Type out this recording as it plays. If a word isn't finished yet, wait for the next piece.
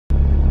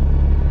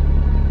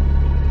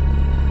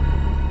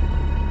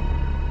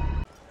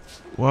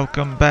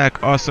Welcome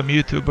back, awesome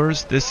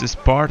YouTubers. This is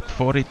part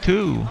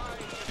 42.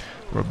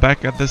 We're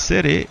back at the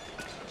city,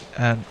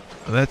 and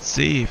let's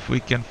see if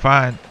we can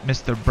find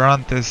Mr.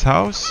 Bronte's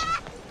house.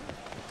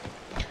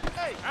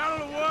 Hey,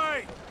 out of the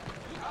way!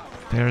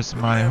 There's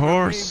my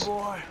horse.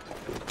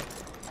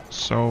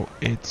 So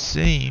it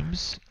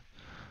seems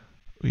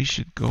we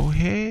should go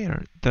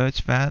here, Dutch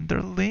van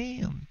der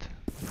Linde.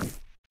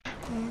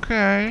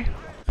 Okay.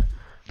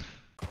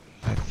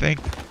 I think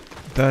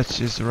Dutch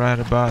is right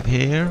about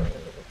here.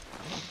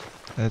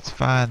 Let's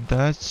find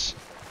Dutch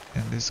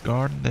in this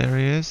garden. There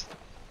he is.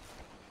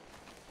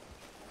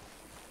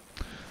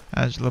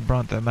 Angela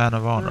Bronte, man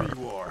of honor. There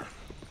you are.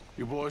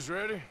 You boys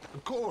ready?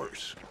 Of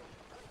course.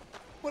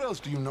 What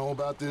else do you know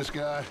about this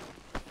guy?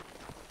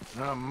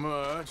 Not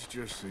much,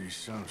 just these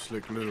some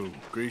slick little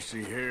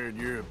greasy-haired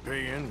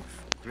Europeans.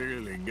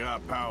 Clearly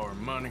got power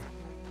and money.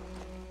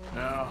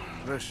 Now,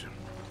 listen.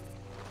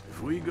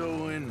 If we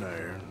go in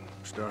there and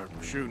start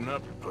shooting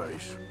up the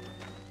place,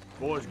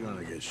 boy's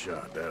gonna get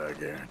shot, that I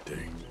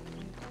guarantee.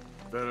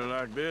 Better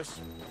like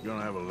this, you're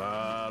gonna have a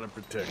lot of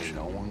protection.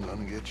 No one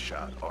gonna get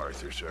shot,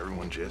 Arthur, so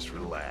everyone just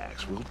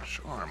relax. We'll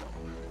charm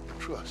them.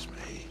 Trust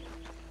me.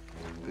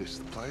 This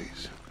the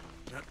place?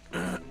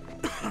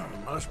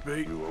 Must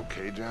be. You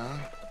okay, John?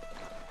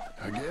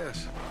 I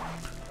guess.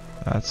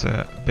 That's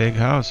a big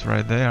house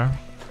right there.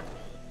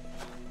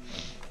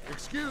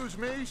 Excuse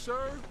me,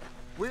 sir.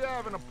 We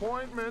have an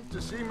appointment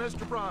to see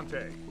Mr.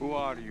 Bronte. Who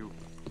are you?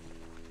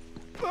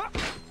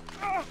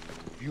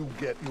 You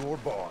get your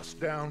boss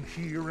down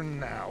here and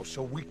now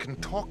so we can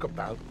talk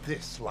about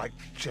this like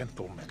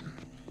gentlemen.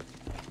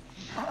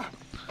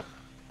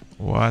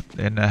 What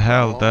in the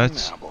hell,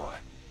 Dutch? Now, boy.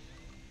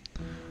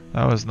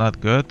 That was not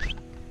good.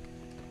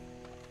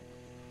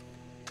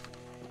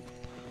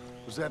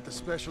 Was that the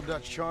special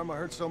Dutch charm I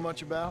heard so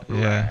much about?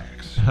 Yeah.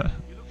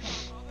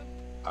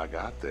 I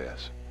got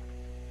this.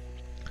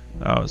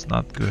 That was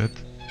not good.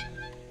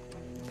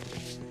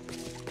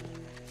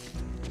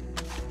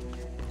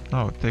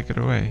 Oh, take it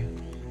away.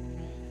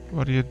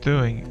 What are you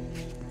doing?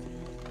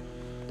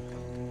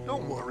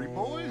 Don't worry,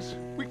 boys.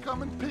 We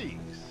come in peace.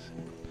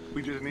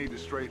 We just need to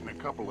straighten a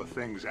couple of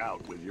things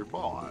out with your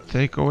boss.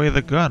 Take away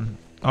the gun,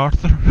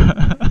 Arthur.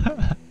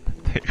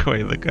 Take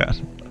away the gun.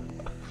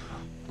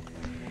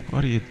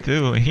 What are you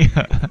doing?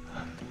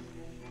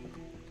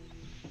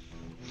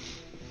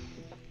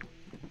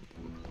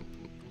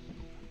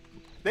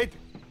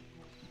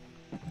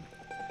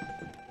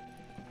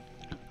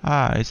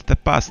 Ah, it's the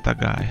pasta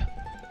guy.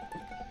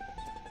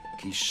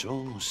 Chi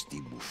sono sti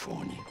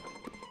buffoni?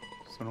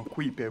 Sono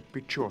qui per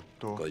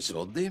Picciotto. Coi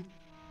soldi?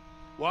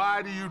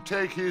 Why do you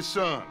take his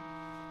son?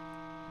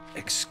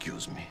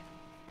 Excuse me.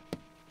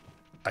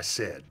 I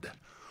said,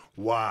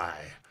 why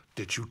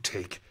did you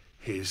take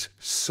his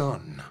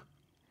son?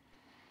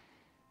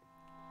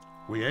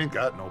 We ain't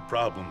got no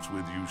problems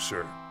with you,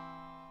 sir.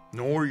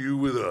 Nor you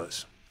with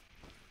us.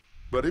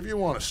 But if you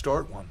want to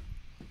start one,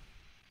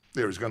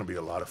 there's gonna be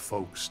a lot of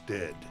folks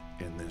dead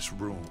in this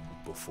room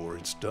before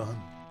it's done.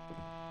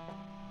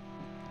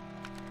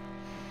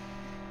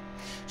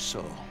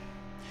 So,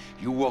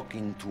 you walk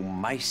into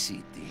my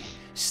city,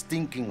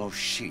 stinking of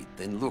shit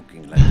and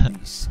looking like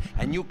this,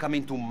 and you come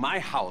into my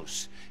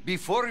house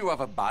before you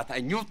have a bath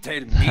and you tell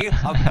me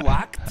how to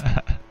act?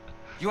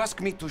 You ask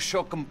me to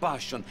show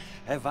compassion.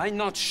 Have I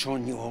not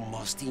shown you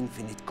almost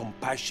infinite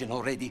compassion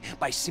already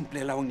by simply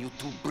allowing you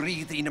to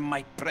breathe in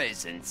my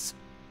presence?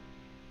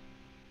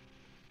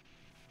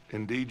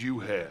 Indeed you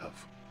have.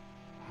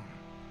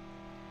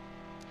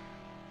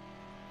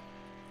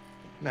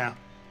 Now,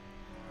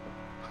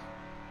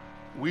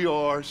 we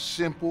are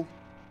simple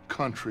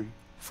country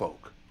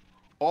folk.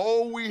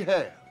 All we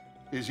have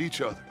is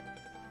each other.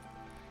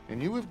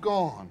 And you have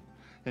gone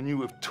and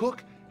you have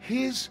took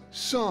his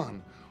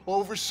son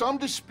over some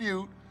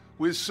dispute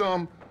with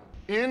some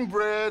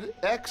inbred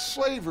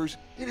ex-slavers.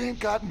 It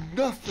ain't got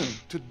nothing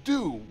to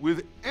do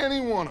with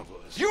any one of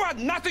us. You had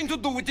nothing to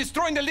do with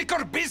destroying the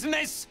liquor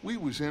business! We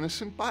was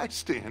innocent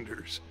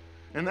bystanders.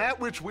 And that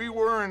which we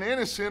weren't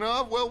innocent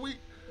of, well,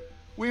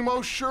 we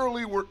most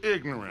surely were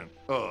ignorant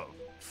of.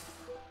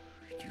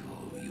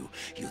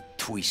 You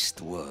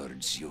twist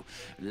words, you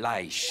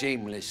lie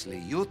shamelessly,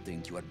 you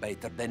think you are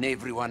better than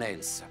everyone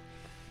else.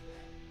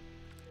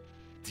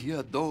 Ti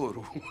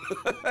adoro.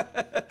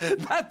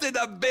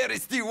 Vattene a bere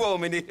sti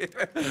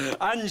uomini.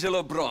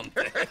 Angelo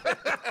Bronte.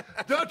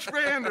 Dutch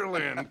van der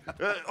Linde,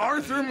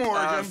 Arthur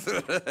Morgan,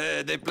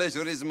 The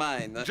pleasure is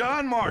mine.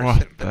 John Martin.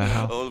 What the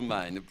hell? All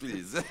mine,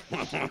 please.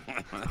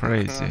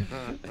 Crazy.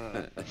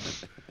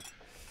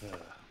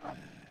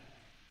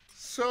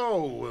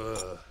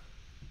 So,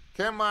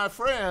 can my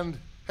friend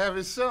have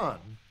his son?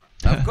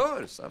 Of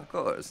course, of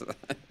course.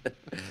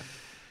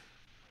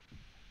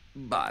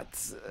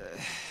 But,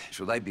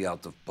 should I be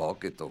out of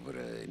pocket over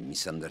a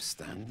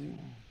misunderstanding?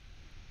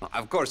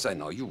 Of course I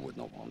know you would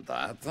not want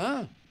that,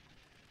 huh?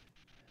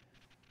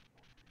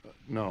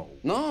 No.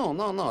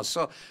 No.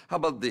 So, how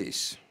about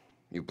this?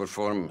 You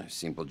perform a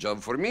simple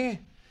job for me,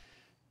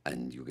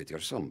 and you get your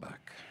son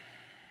back.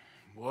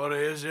 What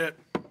is it?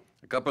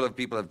 A couple of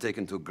people have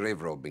taken to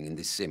grave robbing in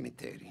this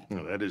cemetery.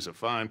 Well, that is a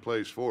fine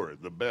place for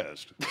it, the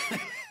best.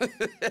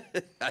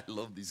 I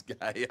love this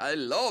guy. I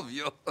love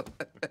you.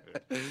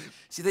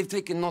 See, they've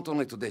taken not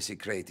only to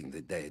desecrating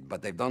the dead,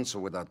 but they've done so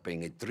without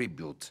paying a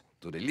tribute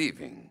to the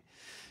living.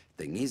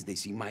 Thing is, they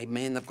see my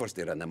men, of course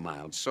they run a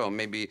mile. So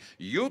maybe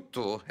you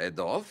two head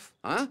off,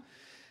 huh?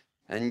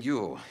 And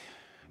you,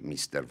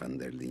 Mr. Van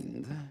der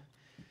Linde,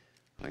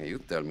 you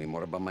tell me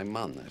more about my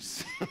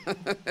manners.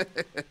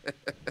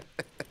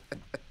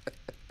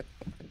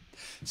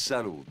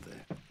 Salute.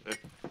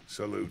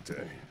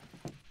 Salute.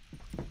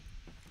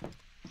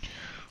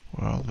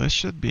 Well, this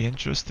should be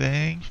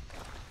interesting.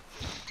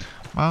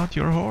 Mount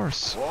your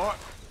horse. What?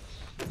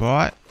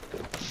 Boy.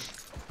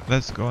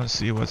 Let's go and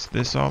see what's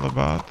this all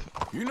about.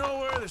 You know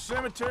where the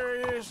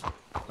cemetery is?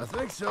 I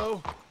think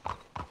so.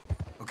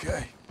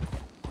 Okay.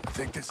 I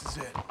think this is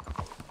it.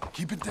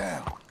 Keep it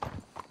down.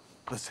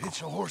 Let's hitch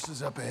the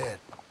horses up ahead.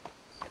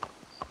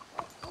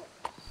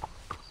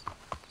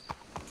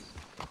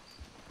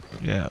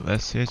 Yeah,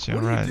 let's hitch him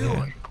What are right you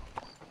doing? here.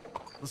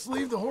 Let's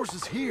leave the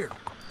horses here.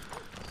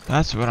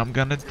 That's what I'm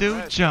gonna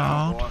do,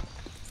 John.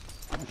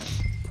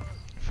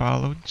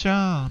 Follow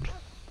John.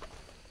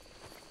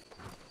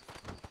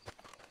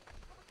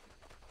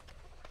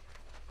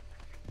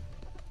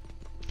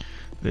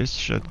 This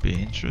should be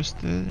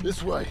interesting.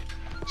 This way.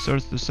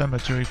 Search the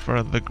cemetery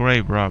for the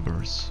grave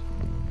robbers.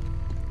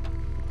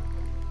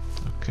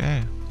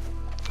 Okay.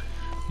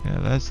 Yeah,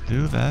 let's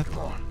do that. Come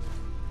on.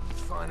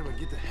 Let's find him and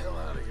get the hell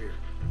out of here.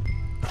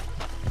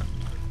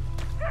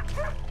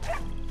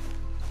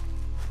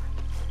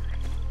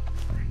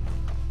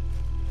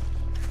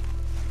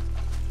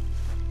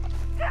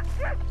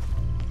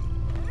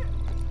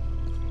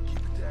 Keep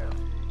it down.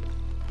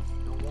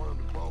 Don't want him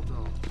to bolt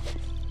on.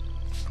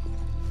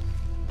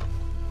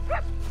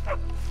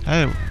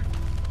 Hey.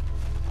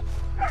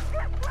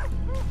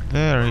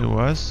 There he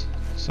was.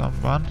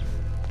 Someone.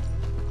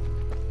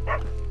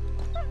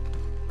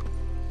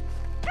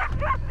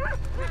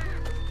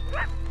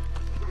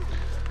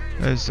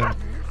 There's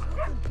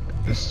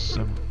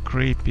some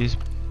creepy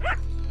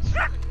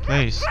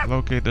place.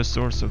 Locate the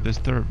source of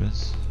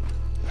disturbance.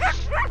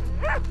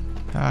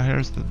 Ah,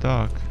 here's the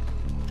dog.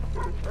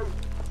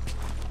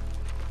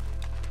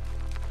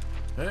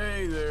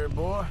 Hey there,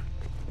 boy.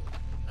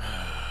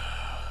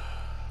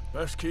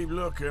 Let's keep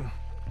looking.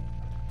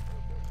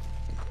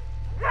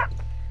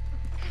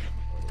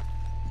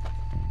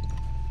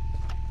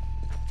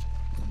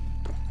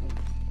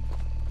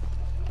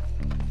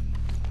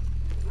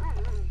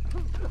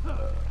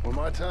 When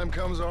my time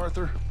comes,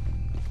 Arthur,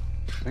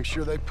 make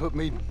sure they put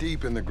me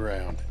deep in the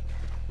ground.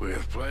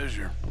 With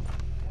pleasure.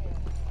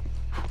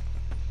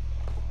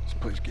 This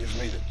place gives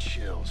me the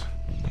chills.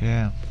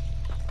 Yeah.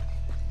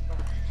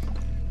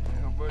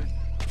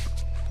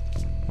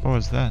 What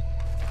was that?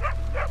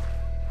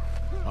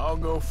 I'll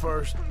go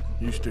first.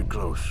 You stay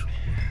close.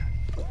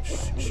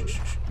 Shh, shh, shh,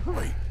 shh.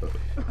 Wait.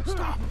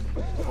 Stop.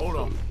 Hold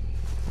on.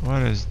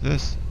 What is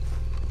this?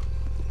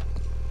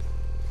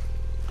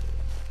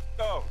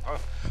 Oh,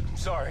 I'm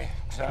sorry.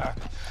 I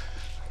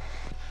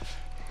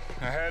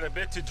had a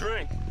bit to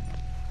drink.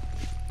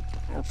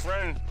 Our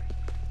friend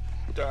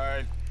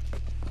died.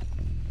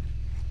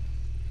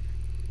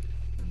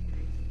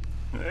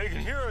 They can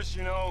hear us,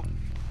 you know.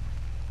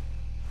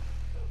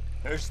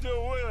 They're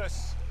still with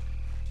us.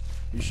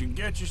 You should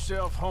get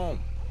yourself home.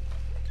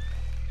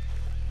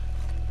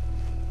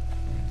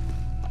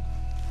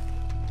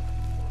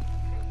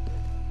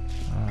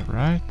 All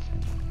right.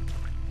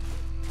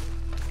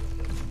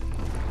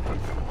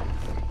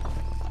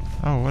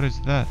 Oh, what is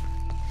that?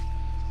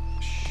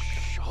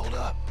 Shh, hold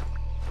up.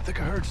 I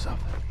think I heard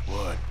something.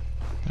 What?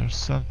 There's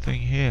something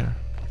here.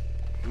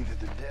 Either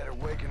the dead are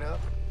waking up,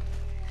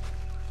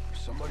 or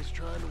somebody's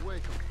trying to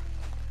wake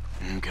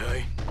them.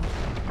 Okay.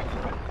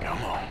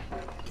 Come on.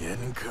 Get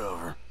in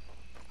cover.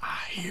 I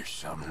hear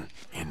something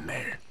in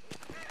there.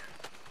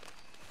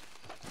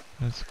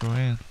 Let's go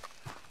in.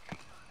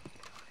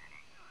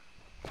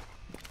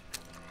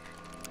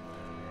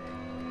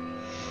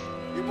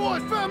 You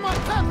boys found my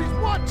puppies,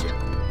 watch it!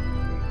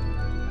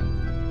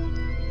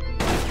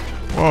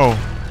 Whoa.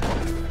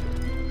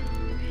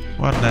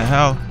 What the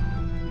hell?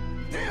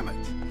 Damn it!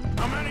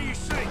 How many you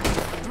see?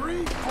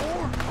 3,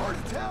 4, hard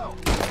to tell.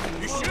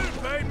 You should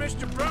have paid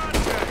Mr. Bronte.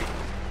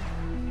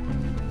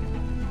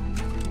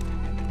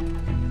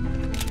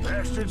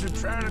 Bastards are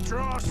trying to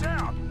draw us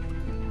out.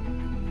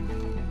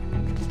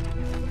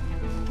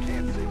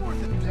 Can't see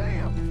worth a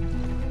damn.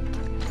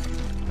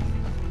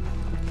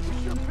 We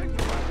sure picked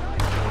the right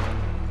night.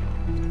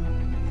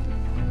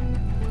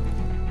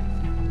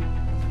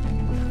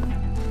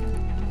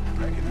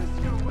 Reckon this is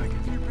gonna wake a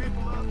few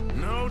people up.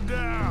 No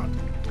doubt.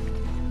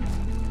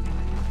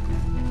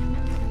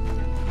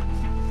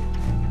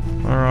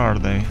 Where are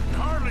they? I can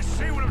hardly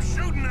see what I'm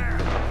shooting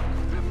at.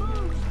 It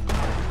moves.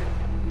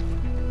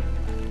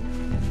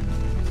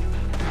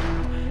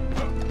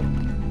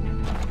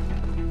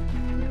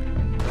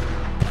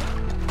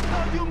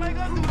 You make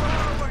us do the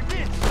hard work,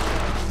 bitch.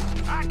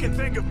 I can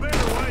think of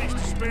better ways to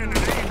spend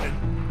an evening.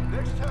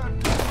 Next time,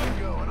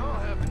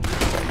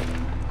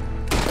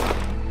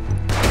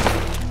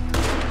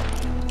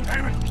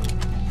 Damn it!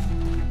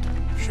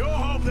 Sure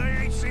hope they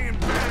ain't seeing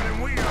better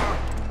than we are.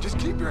 Just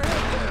keep your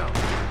head down.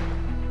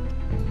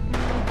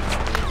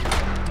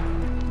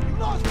 You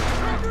lost the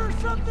trigger or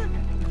something?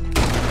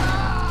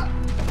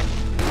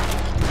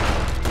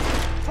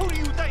 Who do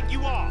you think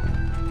you are?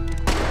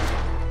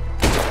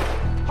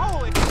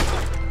 Holy...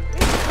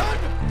 It's time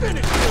to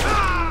finish this.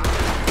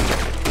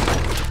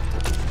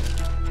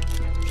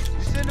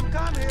 You send him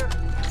come here.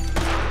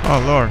 Oh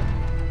Lord.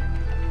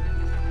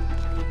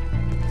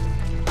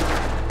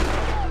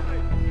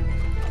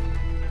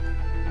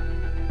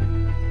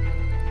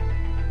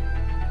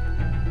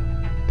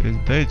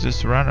 Did they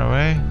just run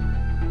away?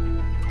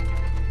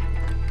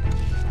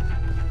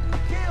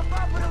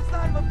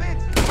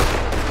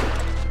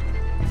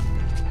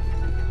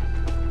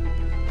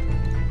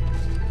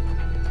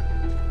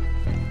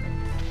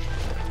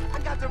 I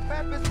got their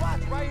fat bitch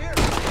watch right here.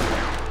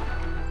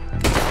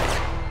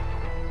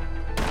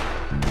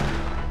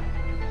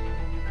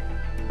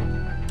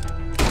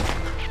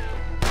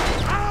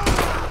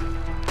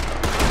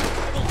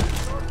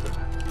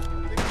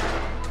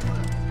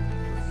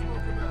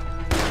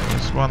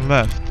 There's one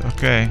left,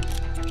 okay.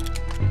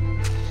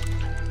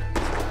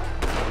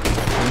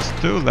 There's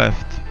two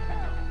left.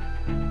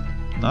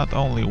 Not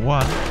only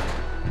one.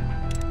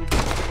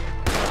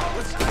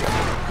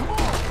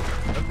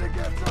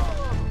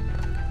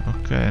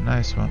 Okay,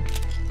 nice one.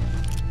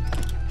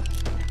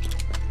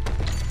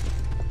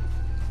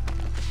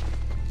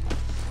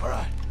 All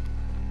right,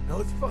 now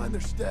let's find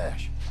their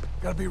stash.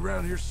 Gotta be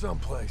around here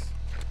someplace.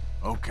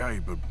 Okay,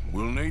 but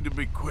we'll need to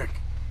be quick.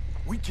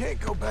 We can't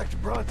go back to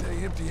Bronte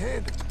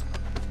empty-handed.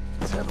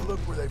 Let's have a look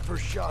where they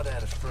first shot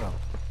at us from.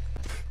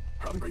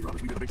 Probably great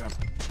runners. We did a big time.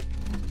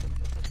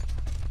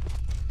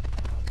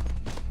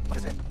 Like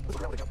I said, let's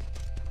look around where they come.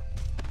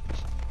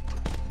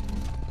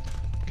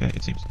 Okay,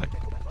 it seems like.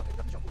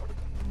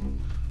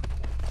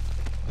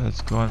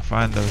 Let's go and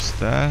find their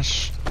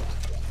stash.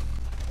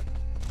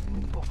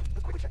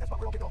 Let's quickly check that spot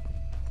where it all kicked off.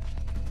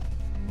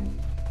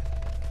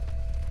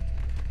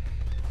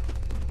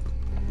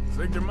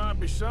 Think there might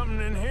be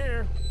something in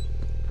here.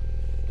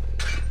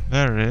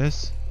 There it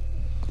is.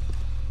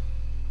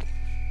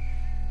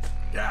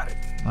 Got it.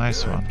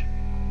 Nice Good. one.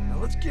 Now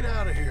let's get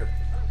out of here.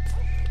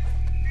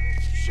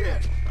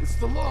 Shit, it's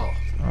the law.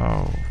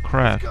 Oh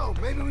crap. Let's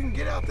go, maybe we can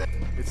get out there.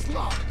 It's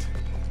locked.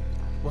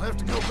 We'll have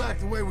to go back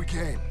the way we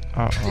came.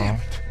 Damn Uh-oh.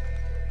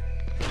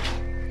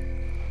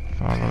 it.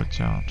 Follow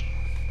John.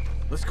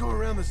 Let's go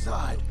around the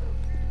side.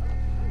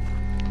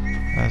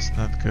 That's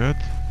not good.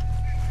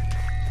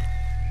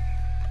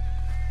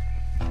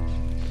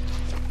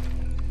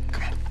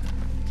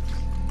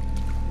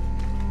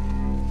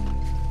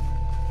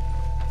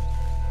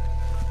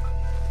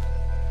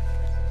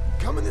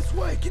 Coming this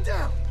way, get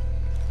down.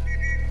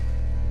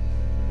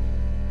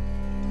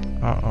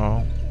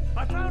 Uh-oh.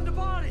 I found a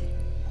body.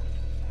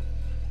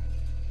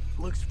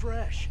 Looks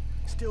fresh.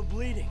 Still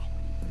bleeding.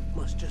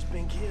 Must just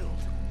been killed.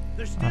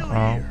 They're still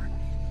here.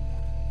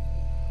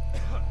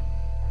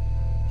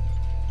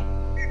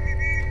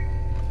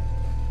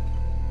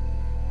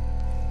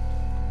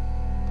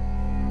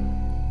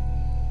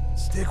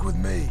 Stick with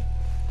me.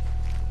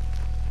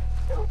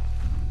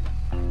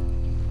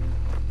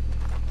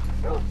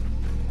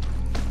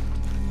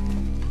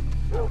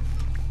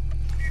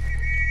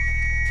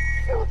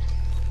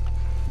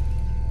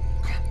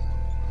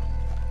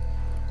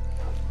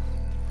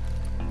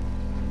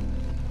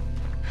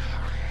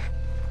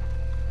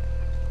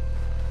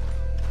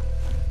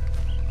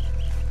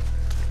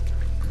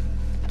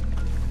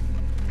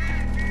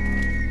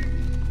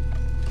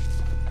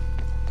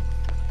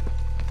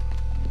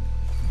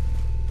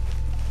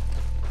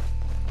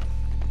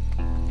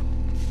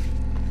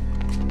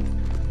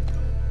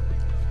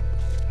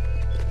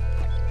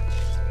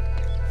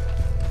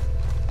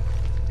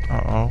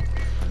 Uh-oh.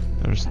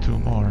 There's two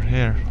more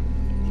here.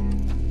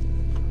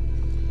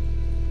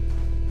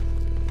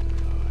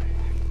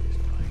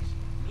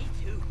 Me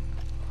too.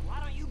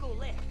 Why don't you go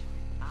left?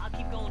 I'll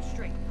keep going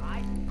straight,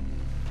 alright?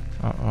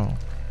 Uh-oh.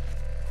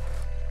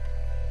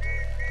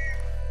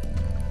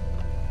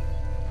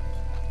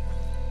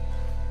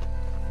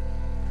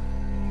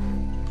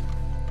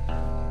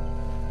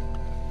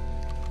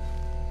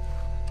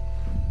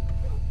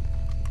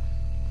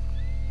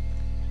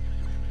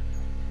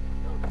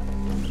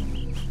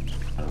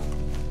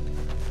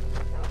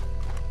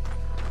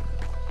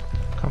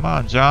 Come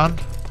on, John.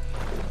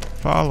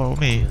 Follow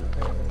me.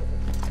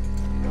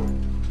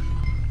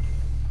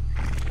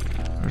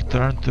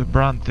 Return to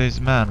Bronte's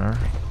manor.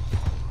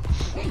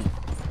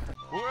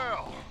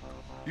 Well,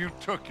 you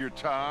took your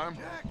time.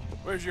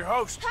 Where's your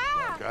host?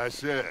 Like I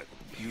said,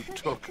 you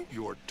took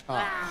your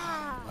time.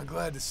 I'm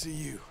glad to see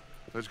you.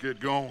 Let's get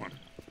going.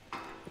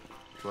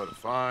 What a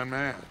fine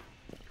man.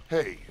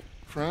 Hey,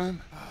 friend,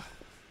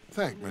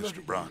 thank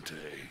Mr. Bronte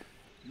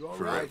You all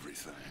for right?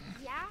 everything.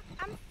 Yeah,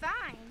 I'm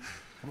fine.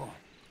 Come on.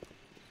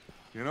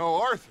 You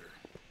know, Arthur,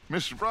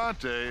 Mr.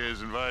 Bronte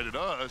has invited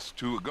us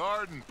to a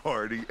garden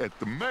party at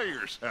the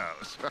mayor's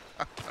house.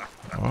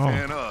 Oh.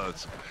 And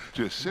us,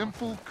 just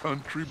simple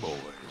country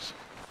boys.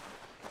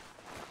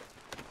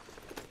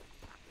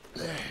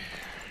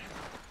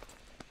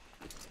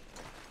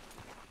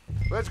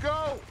 Let's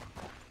go!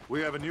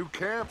 We have a new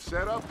camp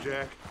set up,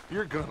 Jack.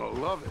 You're gonna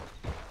love it.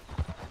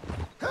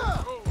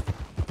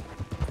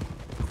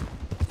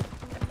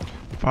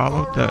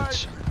 Follow All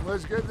Dutch. right,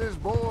 let's get this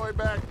boy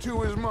back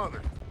to his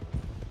mother.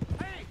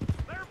 Hey,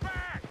 they're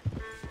back!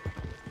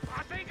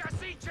 I think I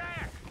see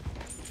Jack!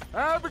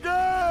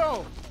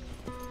 Abigail!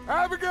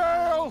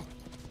 Abigail!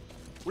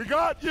 We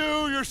got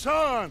you, your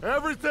son,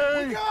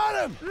 everything. We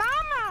got him!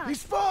 Mama!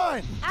 He's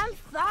fine! I'm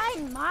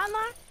fine,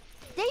 Mama.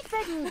 They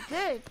fed me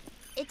good.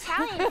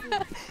 Italian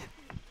food.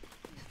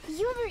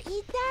 You ever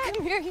eat that?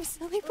 Come here, you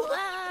silly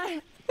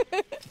boy.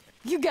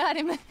 You got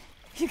him.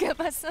 You got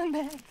my son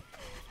back.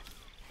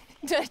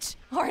 Dutch,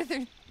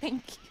 Arthur,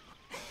 thank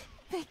you.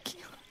 Thank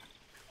you.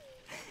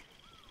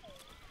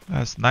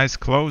 That's nice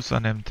clothes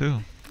on him too.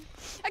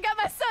 I got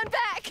my son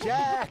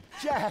back!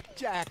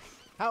 Jack.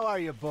 How are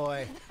you,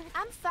 boy?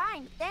 I'm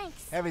fine,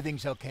 thanks.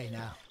 Everything's okay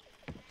now.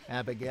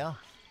 Abigail?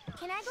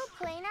 Can I go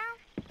play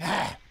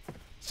now?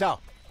 So,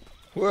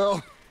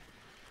 Well,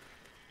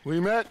 we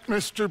met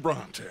Mr.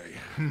 Bronte.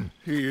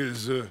 He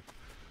is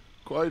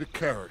quite a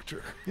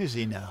character. is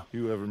he now?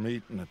 You ever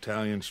meet an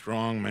Italian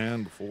strong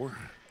man before?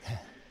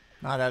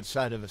 Not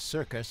outside of a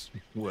circus.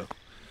 Well,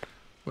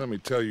 let me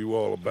tell you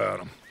all about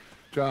him.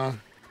 John,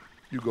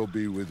 you go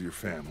be with your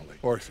family.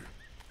 Arthur,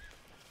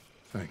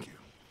 thank you.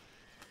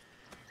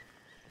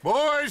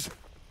 Boys,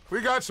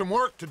 we got some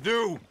work to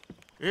do.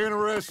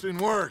 Interesting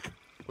work.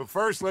 But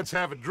first, let's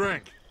have a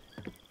drink.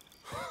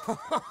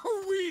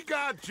 We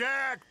got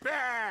Jack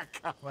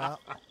back! Well,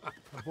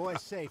 the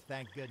boy's safe,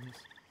 thank goodness.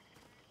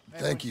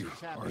 Thank you,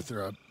 Everyone's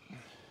happy. Arthur.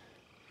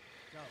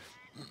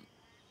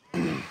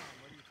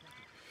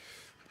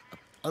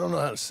 I don't know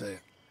how to say it.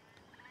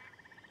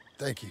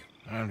 Thank you.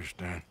 I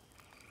understand.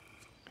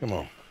 Come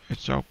on.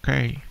 It's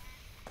okay.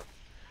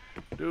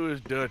 Do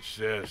as Dutch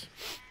says.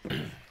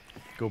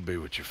 Go be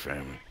with your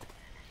family.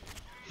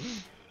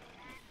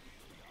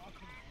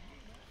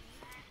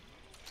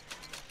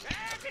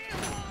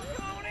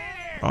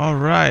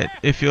 Alright,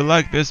 if you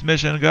like this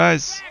mission,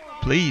 guys,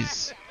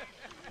 please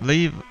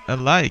leave a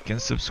like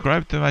and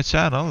subscribe to my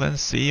channel, and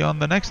see you on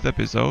the next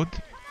episode.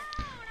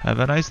 Have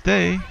a nice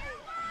day.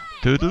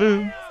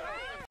 Toodaloo.